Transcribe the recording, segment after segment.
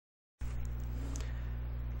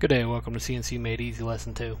Good day, welcome to CNC Made Easy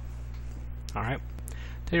Lesson 2. Alright,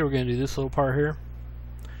 today we're going to do this little part here.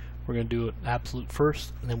 We're going to do it absolute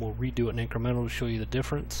first, and then we'll redo it in incremental to show you the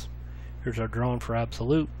difference. Here's our drawing for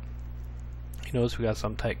absolute. You notice we got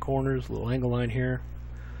some tight corners, a little angle line here.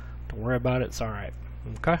 Don't worry about it, it's alright.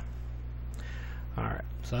 Okay? Alright,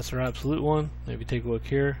 so that's our absolute one. If you take a look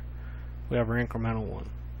here, we have our incremental one.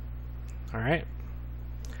 Alright?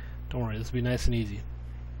 Don't worry, this will be nice and easy.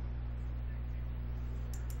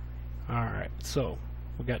 Alright, so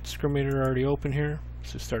we got discriminator already open here,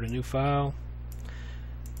 so start a new file,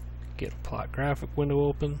 get a plot graphic window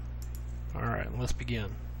open. Alright, let's begin.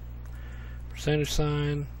 Percentage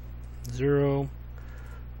sign 0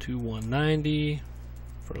 to 190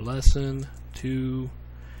 for lesson 2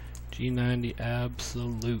 G90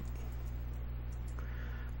 absolute.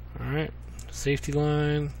 Alright, safety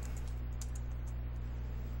line.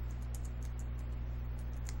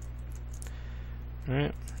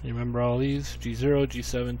 Alright, you remember all these: G0,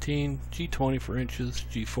 G17, G20 for inches,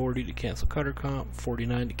 G40 to cancel cutter comp,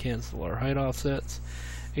 49 to cancel our height offsets,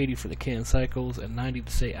 80 for the can cycles, and 90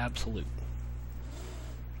 to say absolute.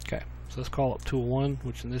 Okay, so let's call up tool 1,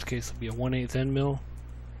 which in this case will be a 1/8 end mill.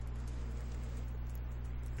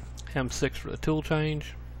 M6 for the tool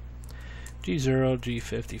change. G0,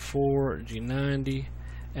 G54, G90,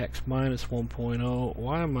 X minus 1.0,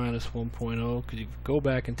 Y minus 1.0, because you go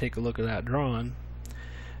back and take a look at that drawing,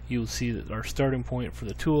 you'll see that our starting point for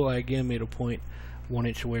the tool, I again made a point 1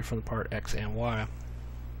 inch away from the part X and Y.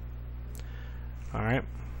 Alright,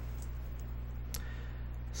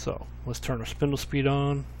 so let's turn our spindle speed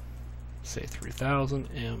on, say 3000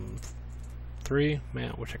 M3.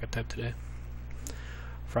 Man, I wish I could type today.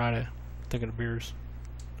 Friday, thinking of beers.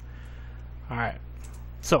 Alright,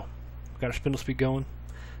 so we've got our spindle speed going.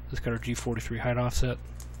 Just got our G43 height offset.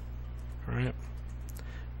 Alright,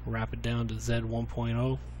 wrap it down to Z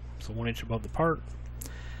 1.0, so 1 inch above the part,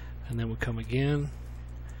 and then we come again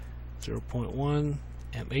 0.1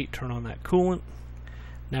 M8, turn on that coolant.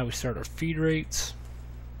 Now we start our feed rates.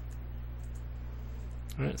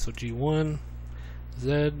 Alright, so G1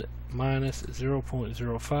 Z minus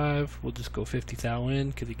 0.05. We'll just go 50 thou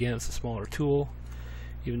in, because again it's a smaller tool.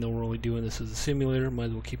 Even though we're only doing this as a simulator, might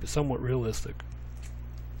as well keep it somewhat realistic.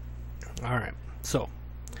 Alright, so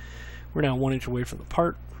we're now 1 inch away from the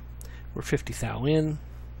part. We're 50 thou in,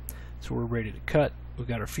 so we're ready to cut. We've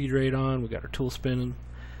got our feed rate on, we've got our tool spinning,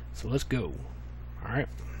 so let's go. Alright,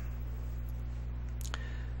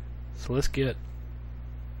 so let's get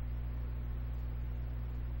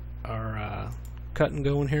our cutting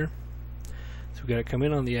going here. So we've got to come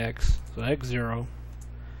in on the X, so X0,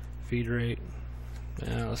 feed rate,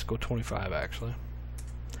 let's go 25 actually.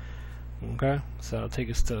 Okay, so that'll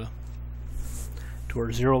take us to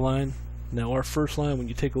our 0 line. Now our first line, when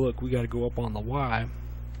you take a look, we got to go up on the Y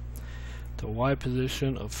to a Y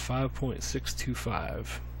position of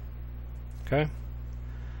 5.625. Okay,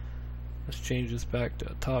 let's change this back to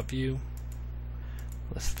a top view.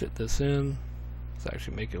 Let's fit this in. Let's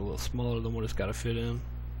actually make it a little smaller than what it's got to fit in.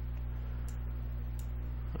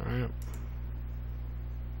 Alright,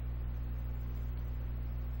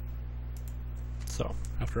 so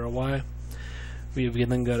after our Y, we have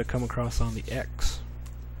then got to come across on the X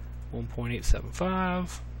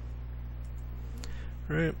 1.875,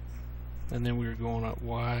 right, and then we're going up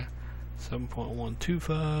Y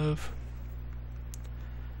 7.125,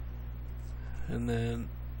 and then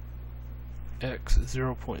X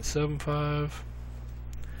 0.75,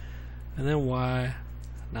 and then Y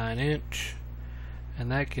 9 inch, and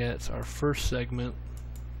that gets our first segment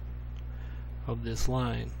of this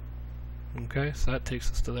line. Okay, so that takes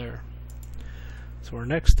us to there. So our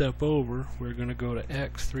next step over, we're going to go to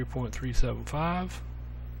X 3.375.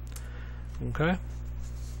 Okay,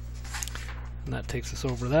 and that takes us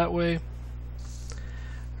over that way.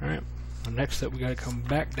 Alright, our next step, we got to come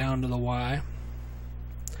back down to the Y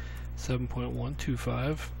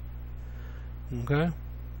 7.125. Okay,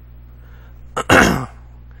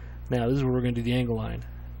 now this is where we're going to do the angle line.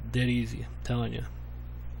 Dead easy, I'm telling you.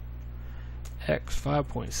 X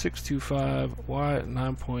 5.625, Y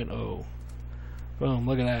 9.0. Boom,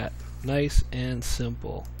 look at that. Nice and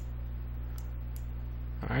simple.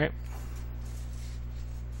 Alright.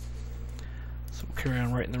 So we'll carry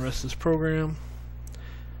on writing the rest of this program.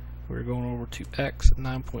 We're going over to X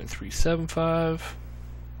 9.375.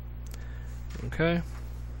 Okay.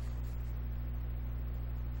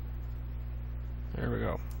 There we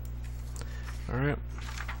go. Alright.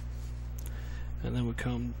 And then we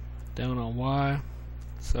come down on Y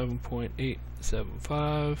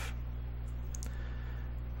 7.875.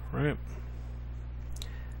 Right,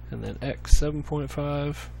 and then X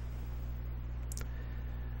 7.5,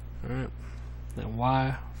 Alright, then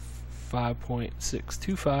Y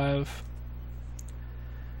 5.625.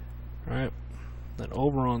 Alright, then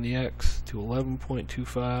over on the X to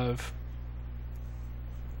 11.25.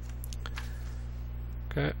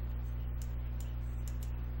 Okay.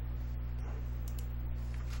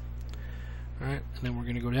 Alright, and then we're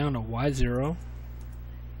going to go down to Y0.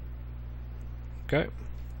 Okay. And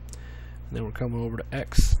then we're coming over to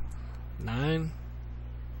X9. And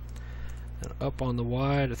up on the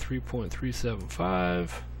Y to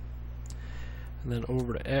 3.375. And then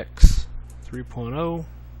over to X 3.0.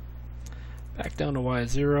 Back down to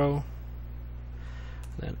Y0.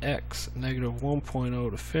 Then X negative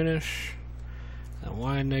 1.0 to finish. And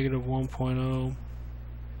Y negative 1.0.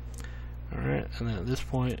 Alright, and then at this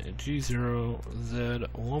point, G0, Z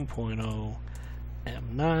 1.0,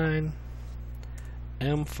 M9,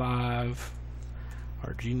 M5,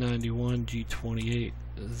 our G91, G28,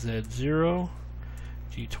 Z0,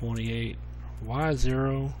 G28,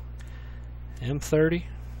 Y0, M30,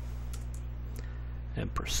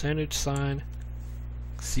 and percentage sign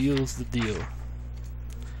seals the deal.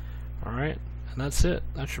 Alright, and that's it.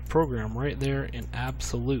 That's your program right there in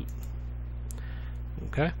absolute.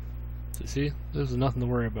 Okay? So see, there's nothing to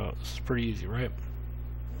worry about. This is pretty easy, right?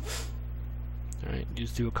 Alright,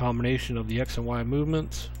 just do a combination of the X and Y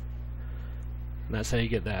movements, and that's how you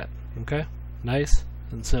get that. Okay? Nice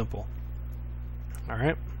and simple.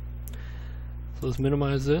 Alright, so let's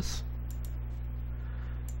minimize this.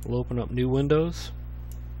 We'll open up new windows.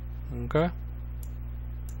 Okay?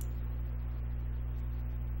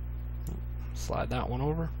 Slide that one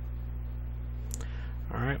over.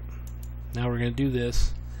 Alright, now we're going to do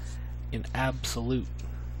this in absolute,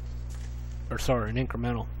 or sorry, in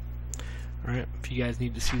incremental. Alright, if you guys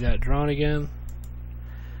need to see that drawn again,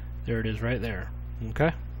 there it is right there.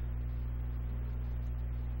 Okay?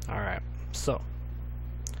 Alright, so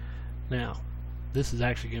now this is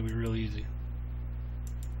actually going to be real easy.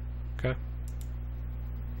 Okay?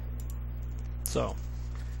 So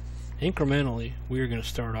incrementally, we are going to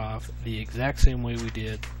start off the exact same way we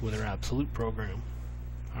did with our absolute program.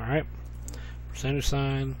 Alright? Percentage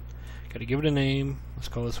sign. Got to give it a name. Let's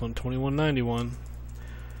call this one 2191.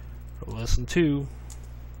 For lesson 2,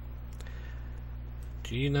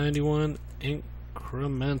 G91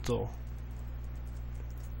 Incremental.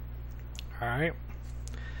 Alright.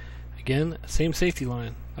 Again, same safety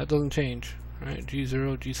line. That doesn't change. Alright,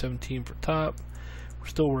 G0, G17 for top. We're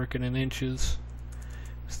still working in inches.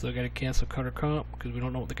 Still got to cancel cutter comp because we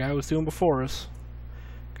don't know what the guy was doing before us.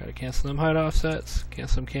 Got to cancel them height offsets,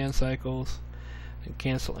 cancel some can cycles, and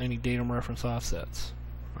cancel any datum reference offsets.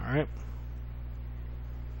 Alright.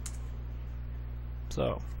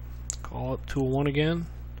 So, let's call it tool 1 again.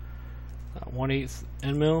 1/8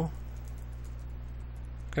 end mill.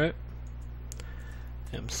 Okay.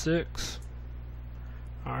 M6.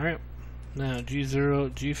 Alright. Now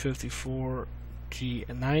G0, G54,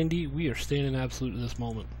 G90. We are staying in absolute at this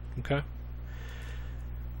moment. Okay.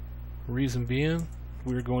 Reason being,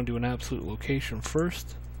 we're going to an absolute location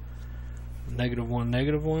first. -1,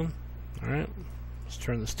 -1. Alright, let's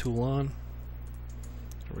turn this tool on.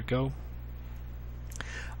 There we go.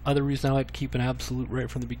 Other reason I like to keep an absolute right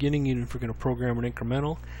from the beginning, even if we're going to program an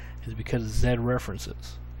incremental, is because of Z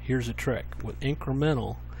references. Here's a trick. With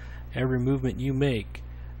incremental, every movement you make,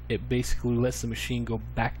 it basically lets the machine go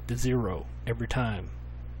back to 0 every time.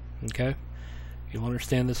 Okay? You'll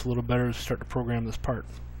understand this a little better as we start to program this part.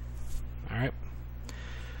 Alright?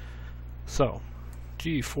 So,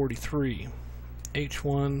 G43,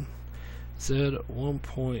 H1, Z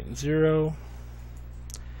 1.0,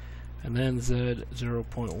 and then Z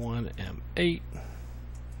 0.1 M8.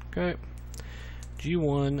 Okay.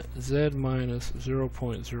 G1, Z minus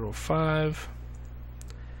 0.05.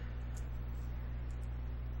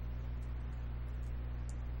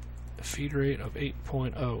 Feed rate of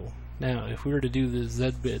 8.0. Now, if we were to do this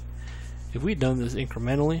Z bit, if we'd done this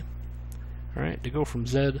incrementally, alright, to go from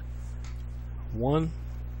Z1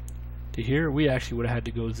 to here, we actually would have had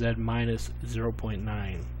to go Z minus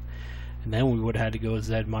 0.9. And then we would have had to go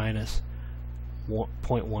Z minus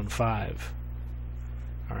 0.15.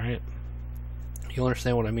 Alright? You'll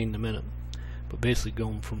understand what I mean in a minute. But basically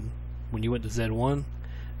going from when you went to Z1,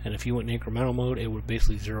 and if you went in incremental mode, it would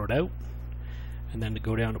basically zero it out. And then to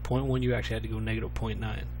go down to 0.1, you actually had to go negative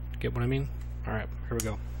 0.9. Get what I mean? Alright, here we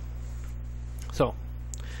go. So,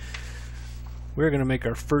 we're going to make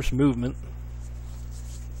our first movement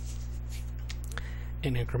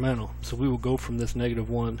in incremental. So we will go from this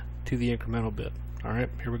 -1 to the incremental bit. Alright,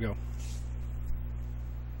 here we go.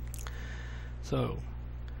 So,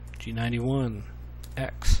 G91,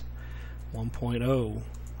 X, 1.0,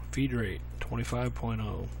 feed rate,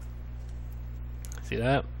 25.0, See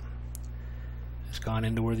that? It's gone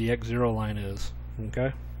into where the X0 line is.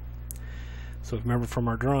 Okay? So remember from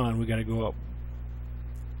our drawing, we got to go up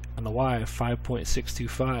on the Y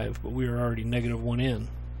 5.625, but we are already -1 in.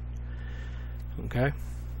 Okay?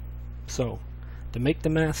 So, to make the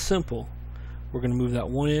math simple, we're going to move that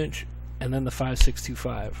 1 inch and then the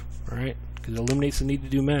 5.625. Alright? Because it eliminates the need to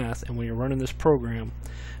do math, and when you're running this program,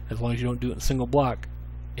 as long as you don't do it in a single block,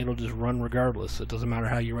 it'll just run regardless. It doesn't matter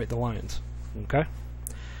how you write the lines. Okay?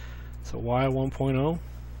 So Y 1.0.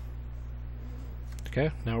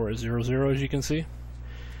 Okay, now we're at 00 as you can see.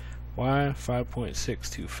 Y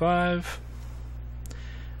 5.625.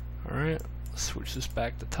 Alright, let's switch this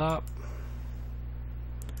back to top.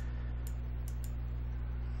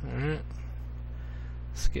 Alright,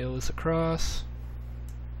 scale this across.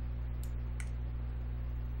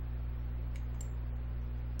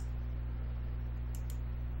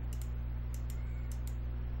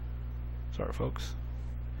 Sorry folks.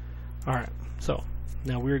 Alright, so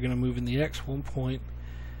now we're going to move in the X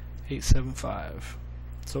 1.875.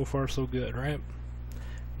 So far so good, right?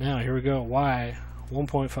 Now here we go. Y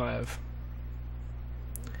 1.5.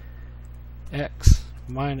 X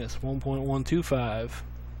minus 1.125.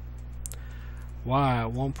 Y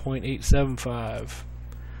 1.875.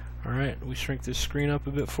 Alright, we shrink this screen up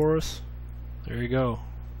a bit for us. There you go.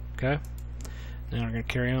 Okay? Now we're going to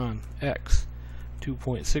carry on. X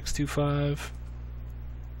 2.625.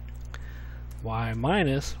 Y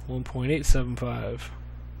minus 1.875.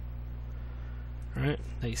 Alright,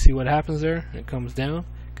 now you see what happens there? It comes down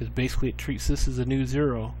because basically it treats this as a new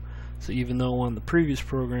 0. So even though on the previous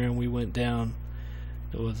program we went down,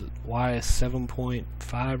 it was Y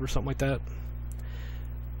 7.5 or something like that,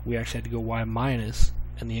 we actually had to go Y minus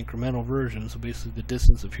in the incremental version, so basically the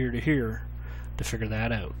distance of here to here, to figure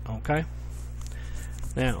that out. Okay?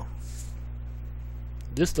 Now,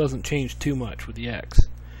 this doesn't change too much with the X.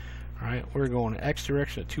 Alright, we're going in X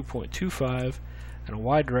direction at 2.25 and a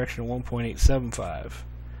Y direction at 1.875.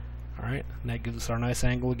 Alright, and that gives us our nice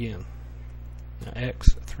angle again. Now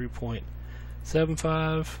X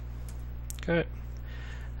 3.75. Okay.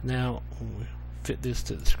 Now when we fit this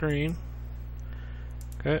to the screen.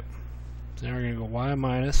 Okay. So now we're going to go Y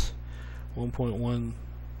minus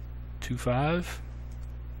 1.125.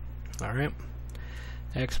 Alright.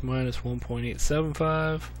 X minus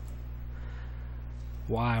 1.875.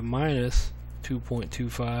 Y minus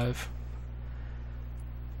 2.25.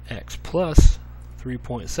 X plus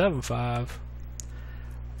 3.75.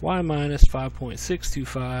 Y minus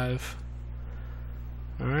 5.625.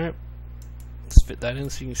 Alright. Let's fit that in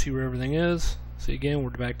so you can see where everything is. See again, we're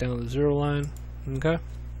back down to the 0 line. Okay.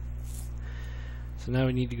 So now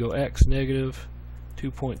we need to go X negative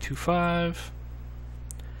 2.25.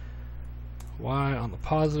 Y on the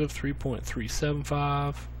positive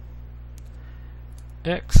 3.375.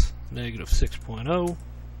 X negative 6.0.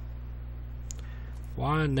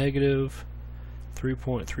 Y negative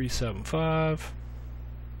 3.375.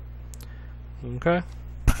 Okay.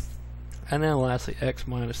 And then lastly X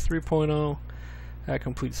minus 3.0. That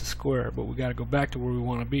completes the square, but we got to go back to where we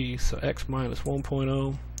want to be. So X minus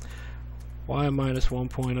 1.0. Y minus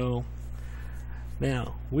 1.0.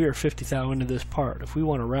 Now, we are 50 thou into this part. If we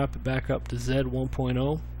want to wrap it back up to Z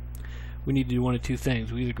 1.0, we need to do one of two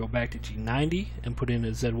things. We either go back to G90 and put in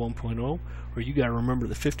a Z 1.0, or you got to remember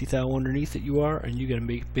the 50 thou underneath that you are, and you got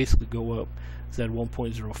to basically go up Z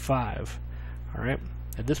 1.05. Alright?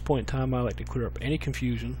 At this point in time, I like to clear up any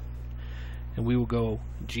confusion, and we will go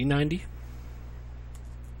G90,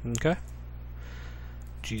 okay,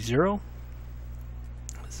 G0,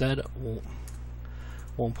 Z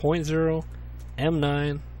 1.0,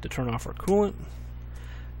 M9 to turn off our coolant,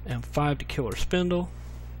 M5 to kill our spindle.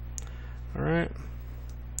 Alright,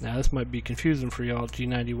 now this might be confusing for y'all.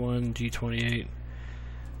 G91, G28,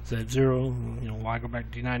 Z0, you know, why go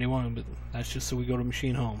back to G91, but that's just so we go to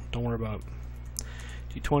machine home. Don't worry about it.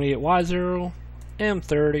 G28, Y0,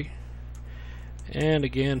 M30, and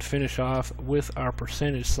again finish off with our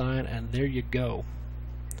percentage sign, and there you go.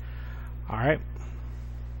 Alright,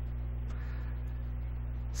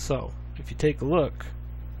 so if you take a look,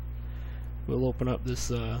 we'll open up this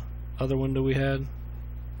other window we had.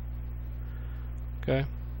 Okay,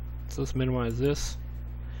 so let's minimize this.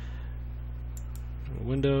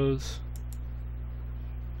 Windows.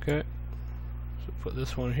 Okay, so put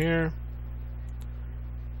this one here.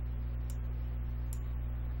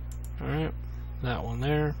 Alright, that one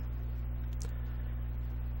there.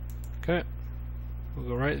 Okay, we'll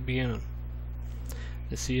go right at the beginning.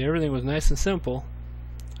 You see, everything was nice and simple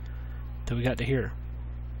until we got to here.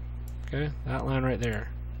 Okay, that line right there,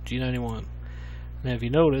 G91. Now if you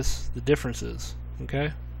notice the differences,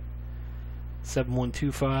 okay,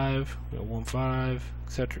 7125, 15,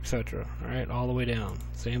 etc., etc. Alright, all the way down.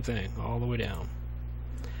 Same thing, all the way down.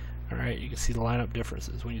 Alright, you can see the lineup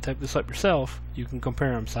differences. When you type this up yourself, you can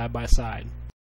compare them side by side.